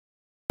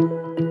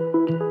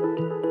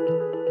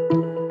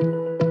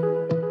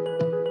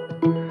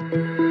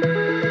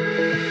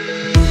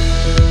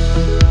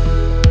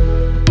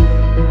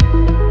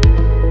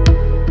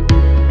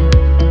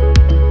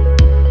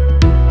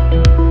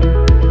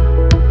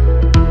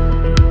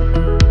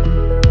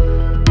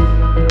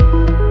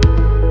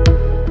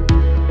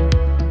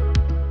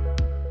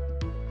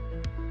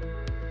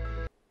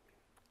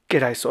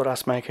G'day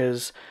sawdust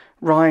makers,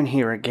 Ryan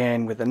here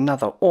again with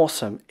another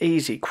awesome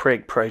easy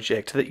Kreg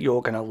project that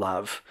you're going to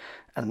love,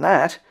 and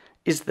that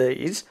is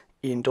these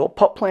indoor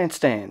pot plant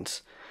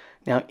stands.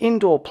 Now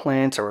indoor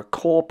plants are a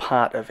core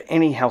part of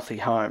any healthy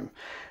home,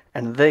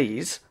 and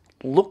these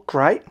look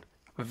great,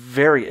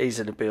 very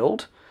easy to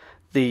build.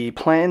 The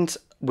plans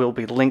will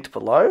be linked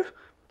below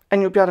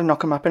and you'll be able to knock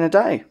them up in a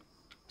day.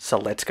 So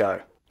let's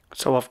go.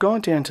 So I've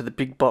gone down to the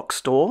big box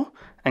store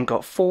and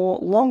got 4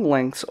 long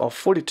lengths of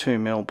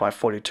 42mm by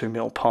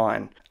 42mm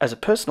pine. As a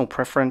personal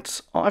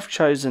preference, I've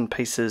chosen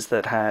pieces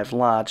that have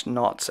large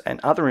knots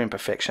and other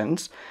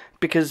imperfections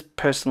because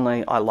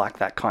personally I like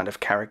that kind of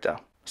character.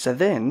 So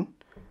then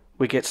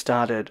we get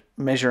started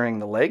measuring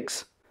the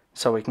legs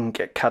so we can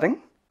get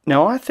cutting.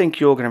 Now I think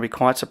you're going to be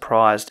quite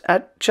surprised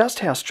at just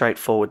how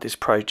straightforward this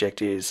project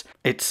is.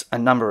 It's a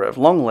number of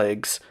long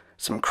legs,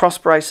 some cross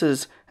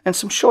braces and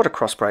some shorter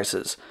cross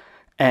braces.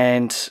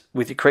 And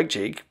with your Kreg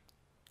Jig,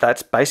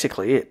 that's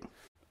basically it.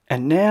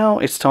 And now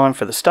it's time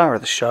for the star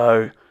of the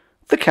show,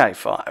 the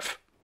K5.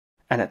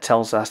 And it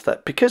tells us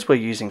that because we're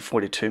using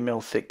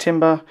 42mm thick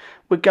timber,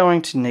 we're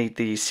going to need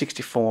the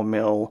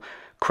 64mm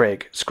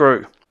Kreg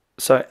screw.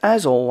 So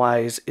as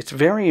always, it's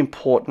very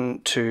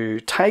important to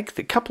take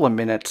the couple of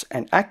minutes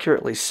and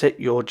accurately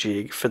set your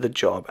jig for the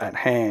job at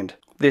hand.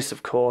 This,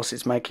 of course,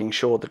 is making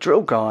sure the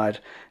drill guide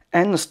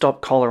and the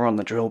stop collar on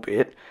the drill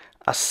bit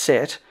are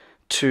set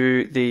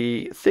to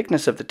the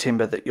thickness of the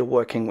timber that you're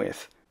working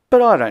with.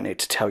 But I don't need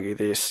to tell you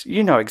this,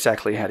 you know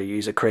exactly how to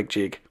use a Kreg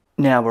Jig.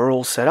 Now we're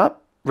all set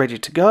up, ready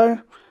to go.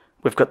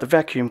 We've got the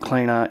vacuum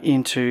cleaner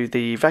into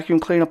the vacuum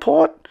cleaner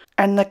port,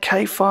 and the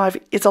K5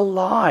 is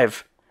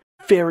alive.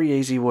 Very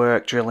easy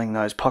work drilling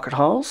those pocket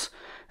holes,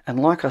 and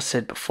like I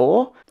said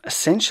before,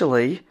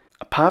 essentially,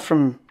 apart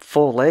from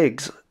 4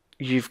 legs,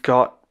 you've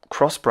got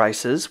cross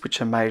braces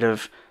which are made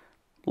of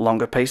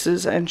longer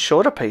pieces and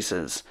shorter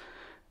pieces.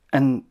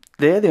 And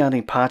they're the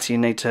only parts you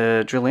need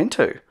to drill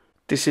into.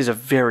 This is a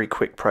very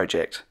quick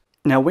project.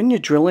 Now when you're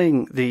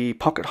drilling the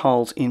pocket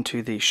holes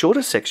into the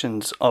shorter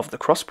sections of the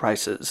cross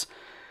braces,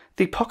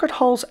 the pocket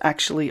holes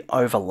actually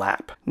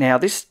overlap. Now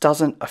this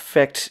doesn't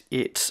affect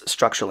its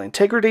structural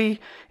integrity,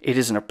 it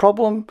isn't a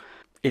problem,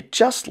 it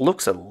just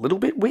looks a little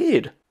bit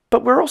weird.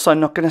 But we're also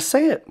not going to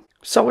see it,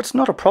 so it's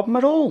not a problem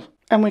at all.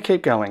 And we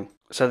keep going.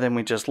 So then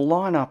we just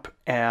line up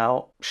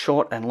our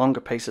short and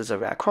longer pieces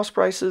of our cross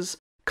braces,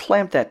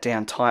 clamp that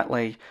down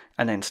tightly,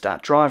 and then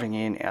start driving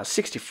in our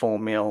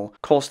 64mm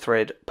coarse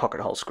thread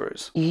pocket hole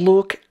screws.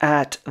 Look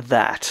at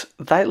that.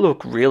 They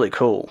look really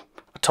cool.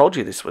 I told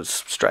you this was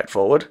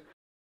straightforward.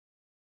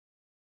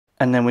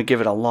 And then we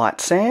give it a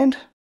light sand.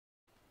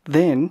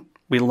 Then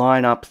we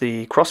line up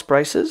the cross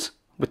braces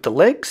with the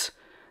legs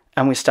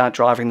and we start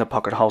driving the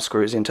pocket hole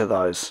screws into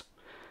those.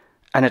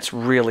 And it's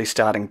really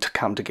starting to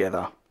come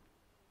together.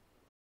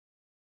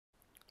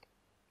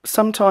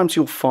 Sometimes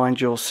you'll find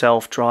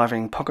yourself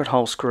driving pocket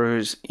hole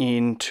screws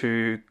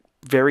into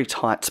very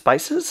tight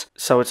spaces,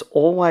 so it's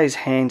always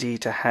handy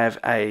to have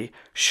a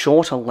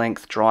shorter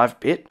length drive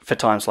bit for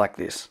times like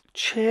this.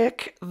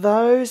 Check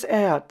those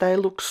out, they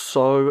look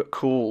so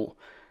cool.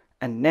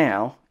 And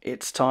now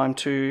it's time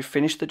to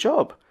finish the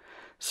job.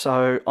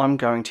 So I'm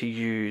going to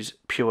use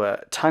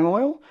pure tung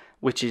oil,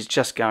 which is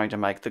just going to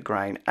make the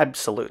grain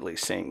absolutely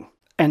sing.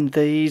 And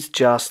these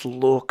just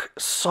look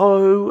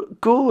so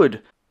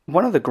good.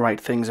 One of the great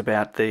things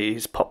about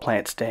these pot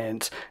plant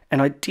stands,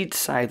 and I did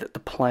say that the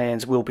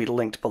plans will be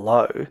linked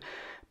below,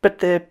 but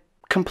they're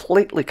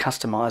completely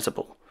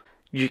customizable.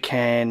 You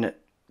can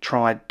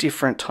try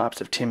different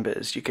types of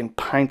timbers, you can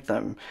paint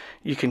them,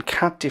 you can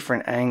cut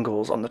different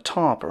angles on the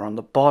top or on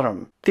the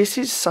bottom. This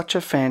is such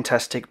a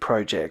fantastic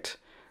project.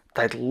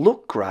 They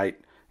look great.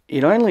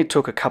 It only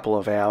took a couple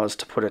of hours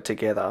to put it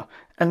together,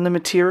 and the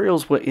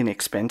materials were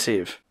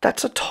inexpensive.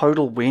 That's a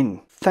total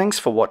win. Thanks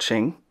for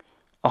watching.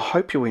 I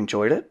hope you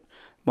enjoyed it.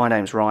 My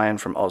name's Ryan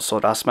from Oz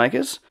Sawdust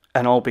Makers,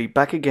 and I'll be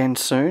back again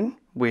soon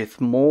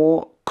with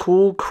more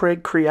cool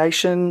Kreg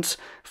creations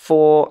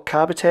for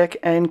Carbatec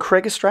and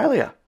Kreg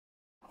Australia.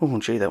 Oh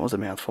gee, that was a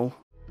mouthful.